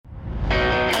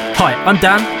Hi, I'm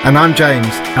Dan. And I'm James.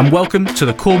 And welcome to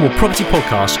the Cornwall Property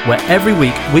Podcast, where every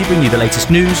week we bring you the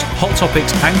latest news, hot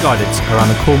topics and guidance around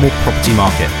the Cornwall property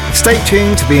market. Stay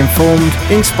tuned to be informed,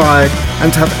 inspired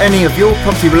and to have any of your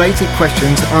property related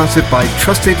questions answered by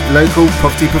trusted local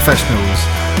property professionals.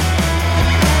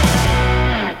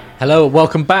 Hello,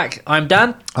 welcome back. I'm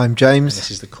Dan. I'm James.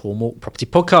 This is the Cornwall Property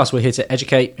Podcast. We're here to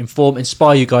educate, inform,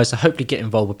 inspire you guys to hopefully get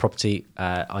involved with property,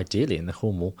 ideally in the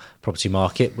Cornwall property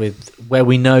market, with where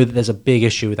we know that there's a big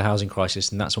issue with the housing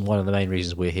crisis, and that's one of the main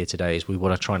reasons we're here today. Is we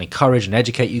want to try and encourage and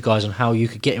educate you guys on how you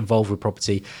could get involved with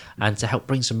property and to help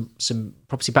bring some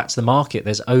property back to the market.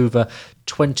 There's over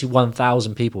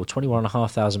 21,000 people,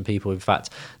 21,500 people, in fact,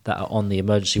 that are on the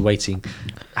emergency waiting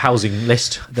housing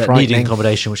list that need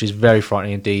accommodation, which is very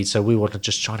frightening indeed. So we want to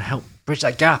just try to help bridge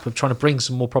that gap of trying to bring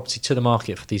some more property to the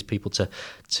market for these people to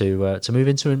move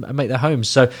into and make their homes.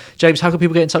 So, James, how can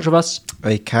people get in touch with us?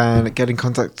 They can get in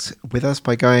contact with us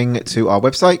by going to our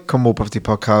website,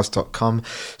 cornwallpropertypodcast.com.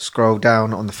 Scroll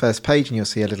down on the first page and you'll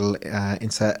see a little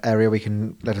insert area where you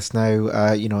can let us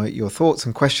know, your thoughts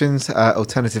and questions.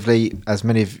 Alternatively, as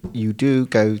many of you do,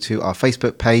 go to our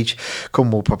Facebook page,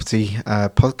 Cornwall Property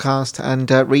Podcast, and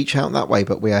reach out that way.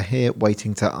 But we are here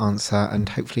waiting to answer and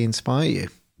hopefully inspire you.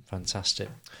 Fantastic.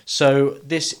 So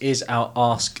this is our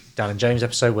Ask Dan and James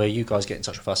episode, where you guys get in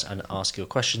touch with us and ask your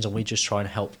questions, and we just try and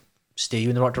help steer you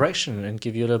in the right direction and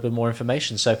give you a little bit more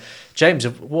information. So, James,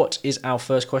 what is our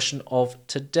first question of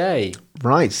today?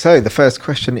 Right, so the first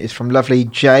question is from lovely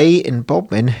Jay in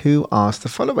Bodmin, who asked the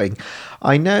following.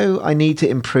 I know I need to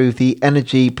improve the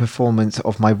energy performance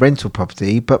of my rental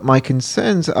property, but my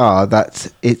concerns are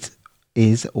that it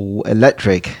is all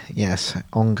electric. Yes,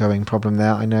 ongoing problem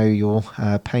there. I know your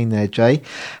pain there, Jay.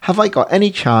 Have I got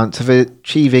any chance of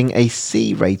achieving a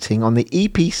C rating on the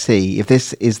EPC if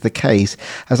this is the case,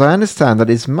 as I understand that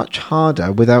it's much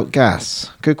harder without gas?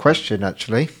 Good question,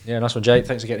 actually. Yeah, nice one, Jay.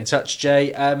 Thanks for getting in touch,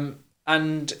 Jay.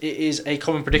 And it is a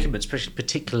common predicament,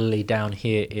 particularly down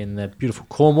here in the beautiful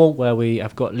Cornwall, where we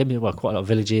have got quite a lot of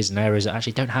villages and areas that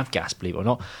actually don't have gas, believe it or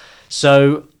not.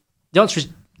 So the answer is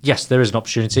yes, there is an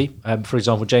opportunity. For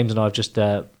example, James and I have just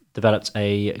developed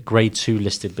a Grade 2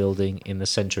 listed building in the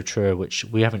centre of Truro, which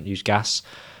we haven't used gas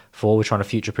for. We're trying to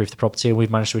future-proof the property, and we've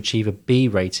managed to achieve a B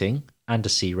rating and a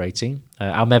C rating.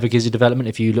 Our Mevagissey development,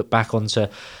 if you look back onto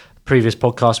previous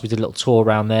podcasts, we did a little tour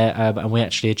around there, and we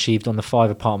actually achieved on the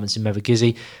 5 apartments in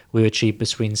Mevagissey, we achieved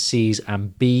between C's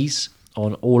and B's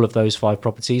on all of those 5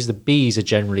 properties. The B's are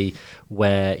generally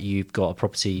where you've got a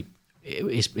property.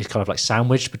 It's kind of like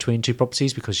sandwiched between 2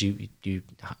 properties, because you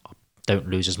don't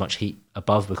lose as much heat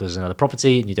above because there's another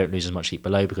property, and you don't lose as much heat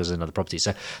below because there's another property.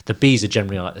 So the Bs are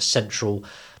generally like the central,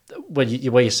 where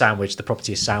you're sandwiched, the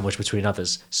property is sandwiched between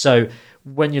others. So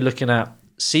when you're looking at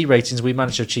C ratings, we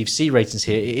managed to achieve C ratings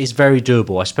here. It is very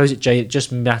doable. I suppose it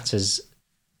just matters.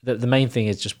 The main thing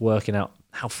is just working out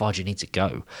how far do you need to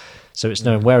go. So it's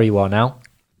knowing where you are now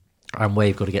and where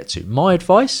you've got to get to. My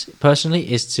advice,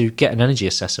 personally, is to get an energy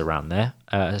assessor around there,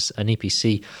 an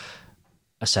EPC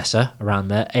assessor around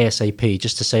there, ASAP,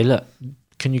 just to say, look,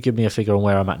 can you give me a figure on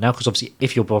where I'm at now? Because obviously,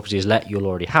 if your property is let, you'll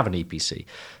already have an EPC.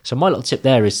 So my little tip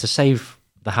there is to save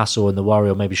the hassle and the worry,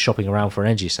 or maybe shopping around for an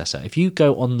energy assessor. If you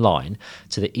go online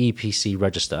to the EPC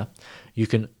register, you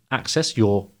can access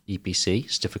your EPC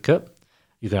certificate.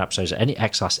 You can access any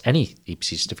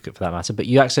EPC certificate for that matter, but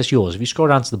you access yours. If you scroll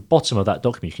down to the bottom of that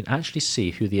document, you can actually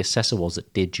see who the assessor was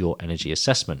that did your energy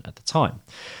assessment at the time.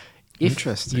 If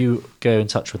you go in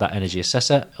touch with that energy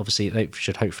assessor, obviously they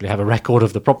should hopefully have a record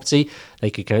of the property. They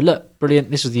could go, look,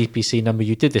 brilliant, this was the EPC number.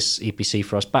 You did this EPC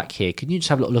for us back here. Can you just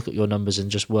have a little look at your numbers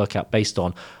and just work out, based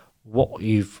on what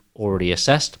you've already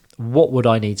assessed, what would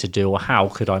I need to do, or how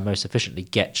could I most efficiently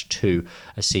get to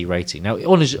a C rating? Now,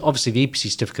 obviously, the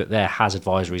EPC certificate there has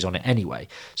advisories on it anyway,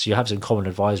 so you have some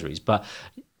common advisories, but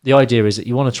the idea is that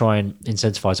you want to try and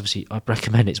incentivize. Obviously, I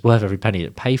recommend it's worth every penny.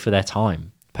 Pay for their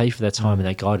time and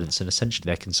their guidance and essentially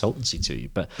their consultancy to you.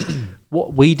 But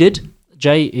what we did,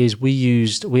 Jay, is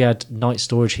we had night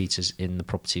storage heaters in the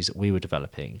properties that we were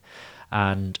developing,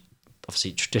 and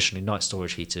obviously traditionally night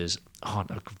storage heaters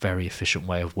aren't a very efficient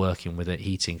way of working with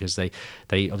heating, because they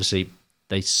obviously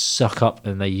they suck up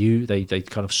and they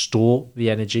kind of store the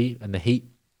energy and the heat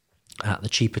at the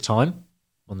cheaper time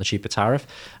on the cheaper tariff,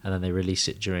 and then they release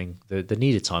it during the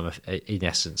needed time, in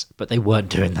essence. But they weren't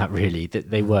doing that really.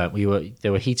 They weren't. They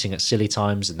were heating at silly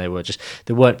times, and they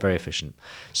weren't very efficient.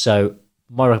 So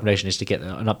my recommendation is to get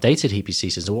an updated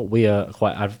EPC system. What we are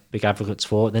quite big advocates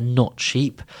for. They're not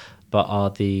cheap. but are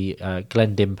the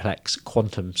Glendimplex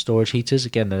Quantum storage heaters.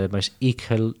 Again, they're the most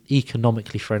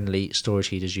economically friendly storage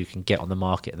heaters you can get on the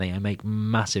market, and they make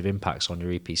massive impacts on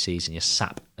your EPCs and your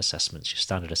SAP assessments, your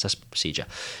standard assessment procedure,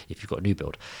 if you've got a new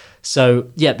build.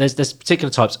 So yeah, there's particular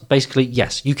types. Basically,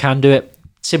 yes, you can do it.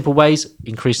 Simple ways: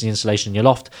 increase the insulation in your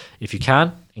loft. If you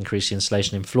can, increase the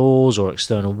insulation in floors or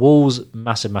external walls.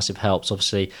 Massive helps.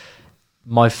 Obviously,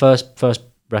 my first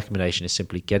recommendation is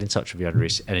simply get in touch with your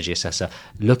energy assessor,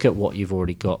 look at what you've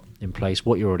already got in place,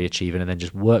 what you're already achieving, and then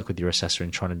just work with your assessor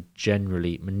in trying to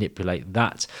generally manipulate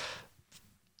that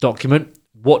document.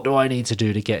 What do I need to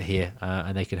do to get here?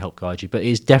 And they can help guide you. But it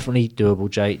is definitely doable,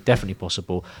 Jay, definitely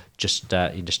possible. Just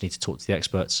you just need to talk to the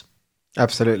experts.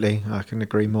 Absolutely, I can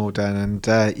agree more, Dan. And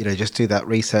just do that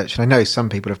research. And I know some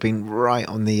people have been right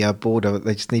on the border.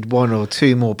 They just need 1 or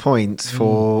 2 more points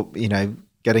for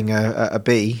getting a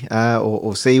B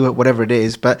or C, whatever it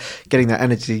is. But getting that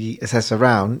energy assessor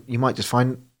around, you might just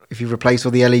find if you replace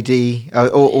all the LED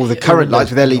or the current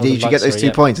lights with LEDs, you get those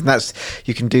 2 points, and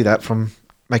you can do that from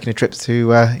making a trip to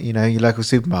your local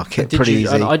supermarket. Pretty easy.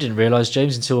 I didn't realise,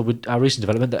 James, until our recent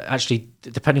development, that actually,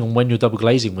 depending on when your double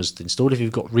glazing was installed, if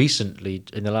you've got recently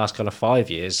in the last kind of 5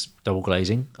 years double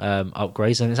glazing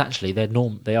upgrades, then it's actually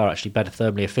they are actually more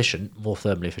thermally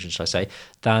efficient, should I say,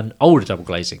 than older double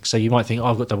glazing. So you might think,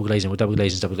 I've got double glazing. Well, double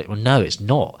glazing is double glazing. Well, no, it's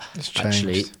not. It's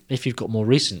actually changed. If you've got more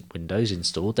recent windows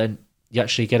installed, then you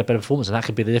actually get a better performance, and that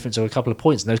could be the difference of a couple of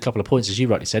points. And those couple of points, as you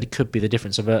rightly said, it could be the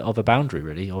difference of a boundary,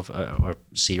 really, of a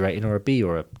C rating or a B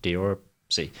or a D or a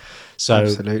C. So,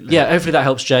 absolutely. Yeah, hopefully that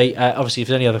helps, Jay. Obviously, if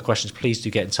there's any other questions, please do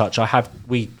get in touch.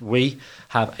 We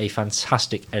have a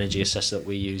fantastic energy assessor that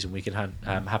we use, and we can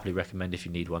happily recommend if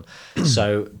you need one.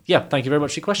 So, yeah, thank you very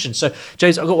much for your question. So,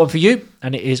 James, I've got one for you,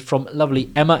 and it is from lovely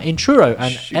Emma in Truro.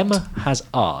 And Emma has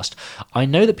asked, I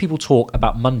know that people talk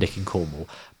about Mundic in Cornwall,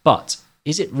 but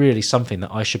is it really something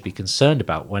that I should be concerned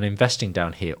about when investing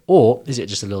down here, or is it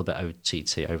just a little bit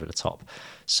OTT, over the top?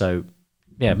 So,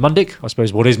 yeah, Mundic, I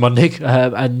suppose. What is Mundic?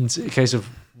 And in case of,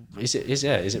 is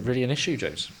it really an issue,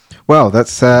 James? Well,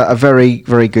 that's a very,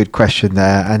 very good question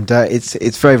there, and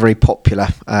it's very, very popular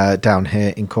down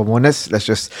here in Cornwall. And let's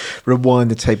just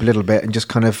rewind the tape a little bit and just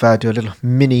kind of do a little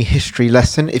mini history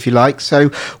lesson, if you like. So,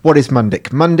 what is Mundic?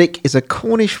 Mundic is a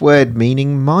Cornish word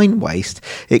meaning mine waste.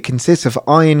 It consists of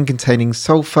iron containing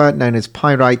sulphur, known as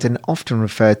pyrite, and often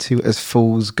referred to as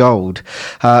fool's gold.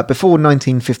 Before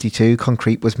 1952,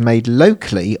 concrete was made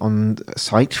locally on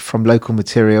site from local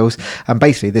materials, and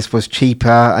basically this was cheaper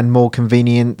and more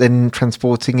convenient than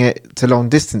transporting it to long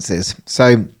distances.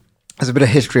 So there's a bit of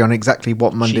history on exactly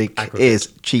what Mundic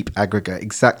is. Cheap aggregate,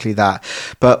 exactly that.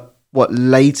 But what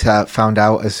later found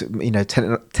out as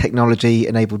technology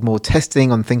enabled more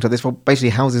testing on things like this, well, basically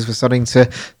houses were starting to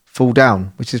fall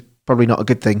down, which is probably not a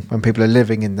good thing when people are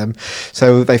living in them.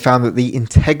 So they found that the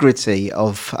integrity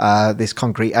of this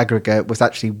concrete aggregate was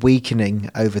actually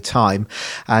weakening over time,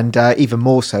 and even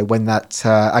more so when that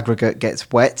aggregate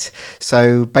gets wet.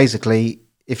 So basically,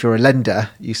 if you're a lender,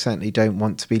 you certainly don't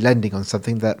want to be lending on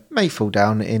something that may fall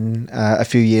down in a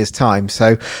few years' time.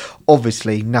 So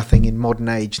obviously nothing in modern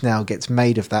age now gets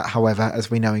made of that. However, as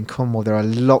we know in Cornwall, there are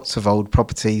lots of old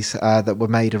properties that were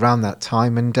made around that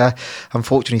time. And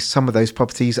unfortunately, some of those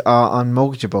properties are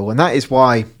unmortgageable. And that is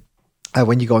why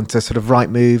when you go onto sort of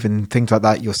Rightmove and things like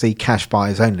that, you'll see cash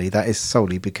buyers only. That is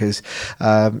solely because,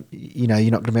 you're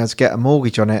not going to be able to get a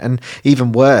mortgage on it. And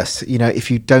even worse,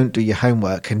 if you don't do your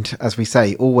homework, and as we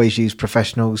say, always use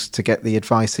professionals to get the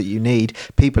advice that you need.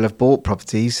 People have bought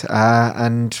properties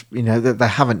and, that they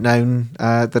haven't known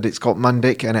that it's got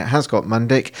Mundic, and it has got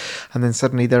Mundic. And then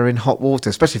suddenly they're in hot water,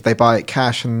 especially if they buy it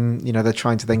cash and, they're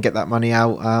trying to then get that money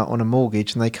out on a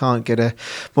mortgage, and they can't get a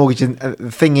mortgage. And the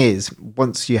thing is,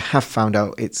 once you have found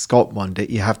out it's got Mundic,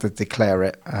 you have to declare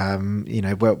it,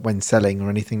 when selling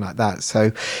or anything like that.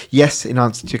 So yes, in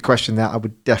answer to your question there, I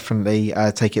would definitely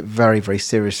take it very, very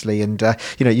seriously. And,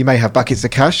 you may have buckets of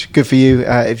cash. Good for you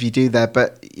if you do that.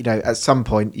 But, at some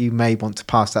point you may want to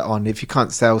pass that on. If you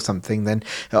can't sell something, then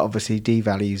it obviously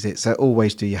devalues it. So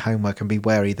always do your homework and be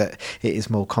wary that it is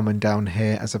more common down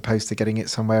here as opposed to getting it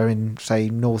somewhere in, say,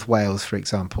 North Wales, for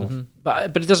example. Mm-hmm.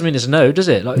 But it doesn't mean it's a no, does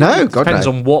it? No, it depends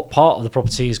on what part of the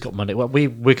property has got Mundic. Well,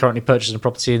 we're currently purchasing a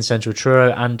property in central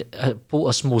Truro, and bought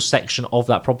a small section of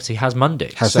that property has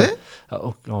Mundic. Has it?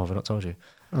 Oh, have I not told you?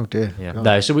 Oh dear. Yeah.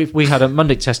 No, so we had a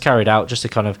Mundic test carried out just to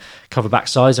kind of cover back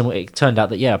size, and it turned out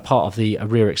that part of the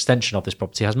rear extension of this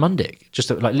property has Mundic. Just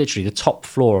literally the top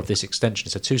floor of this extension.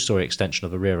 It's a 2-story extension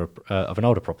of the rear of an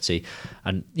older property,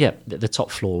 and the top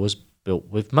floor was built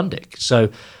with Mundic. So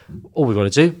all we've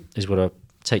got to do is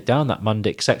take down that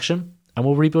Mundic section, and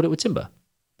we'll rebuild it with timber.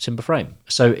 timber frame.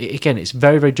 So again, it's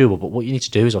very, very doable. But what you need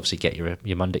to do is obviously get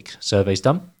your Mundic surveys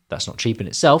done. That's not cheap in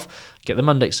itself. Get the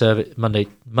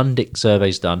Mundic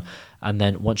surveys done, and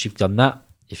then once you've done that,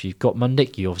 if you've got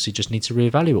Mundic, you obviously just need to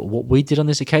reevaluate. What we did on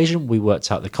this occasion, we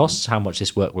worked out the costs, how much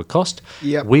this work would cost.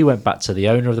 Yep. We went back to the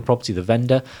owner of the property, the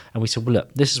vendor, and we said, well,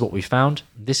 look, this is what we found.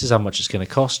 This is how much it's going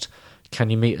to cost. Can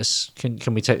you meet us?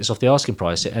 Can we take this off the asking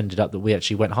price? It ended up that we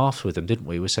actually went half with them, didn't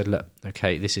we? We said, look,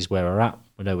 okay, this is where we're at.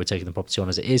 We know we're taking the property on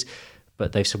as it is.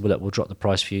 But they've said, well, look, we'll drop the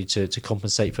price for you to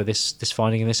compensate for this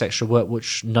finding and this extra work,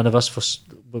 which none of us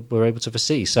were able to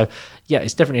foresee. So, yeah,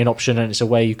 it's definitely an option, and it's a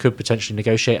way you could potentially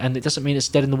negotiate. And it doesn't mean it's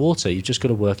dead in the water. You've just got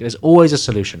to work it. There's always a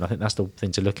solution. I think that's the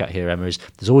thing to look at here, Emma, is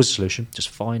there's always a solution. Just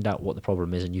find out what the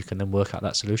problem is, and you can then work out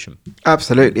that solution.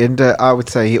 Absolutely. And I would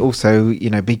say also,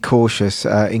 be cautious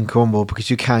in Cornwall, because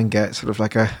you can get sort of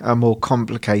like a more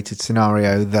complicated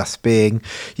scenario, thus being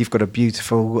you've got a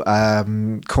beautiful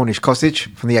Cornish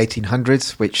cottage from the 1800s,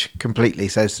 which completely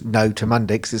says no to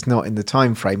Mundics. It's not in the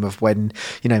time frame of when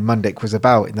Mundic was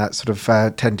about, in that sort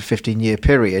of 10 to 15 year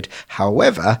period.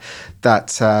 However,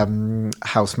 that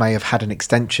house may have had an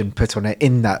extension put on it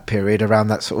in that period, around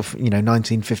that sort of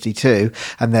 1952,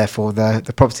 and therefore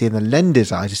the property in the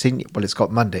lender's eyes is thinking, well, it's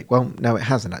got Mundic. Well, no, it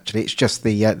hasn't actually. It's just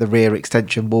the rear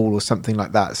extension wall or something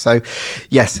like that. So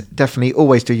yes, definitely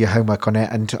always do your homework on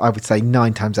it. And I would say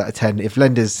 9 times out of 10, if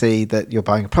lenders see that you're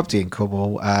buying a property in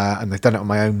Cornwall, and they've done it on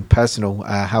my own personal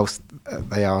house,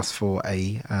 they ask for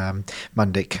a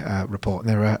Mundic report. And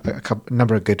there are a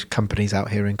number of good companies out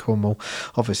here in Cornwall,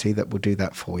 obviously, that will do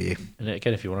that for you. And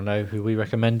again, if you want to know who we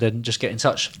recommend, then just get in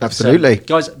touch. Absolutely.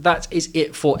 Guys, that is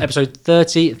it for episode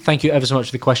 30. Thank you ever so much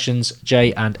for the questions,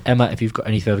 Jay and Emma. If you've got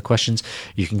any further questions,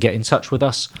 you can get in touch with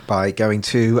us by going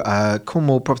to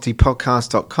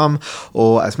cornwallpropertypodcast.com,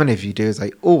 or as many of you do, as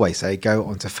I always say, go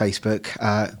onto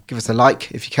Facebook. Give us a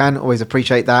like if you can. Always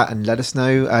appreciate that, and let us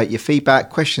know your feedback,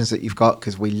 questions that you've got,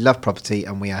 because we love property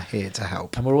and we are here to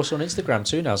help. And we're also on Instagram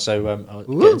too now, so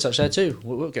get in touch there too.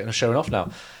 We're getting a showing off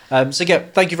now. So yeah,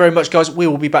 thank you very much, guys. We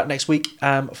will be back next week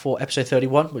for episode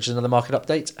 31, which is another market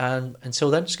update. And until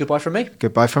then, just goodbye from me.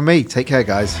 Goodbye from me. Take care,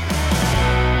 guys.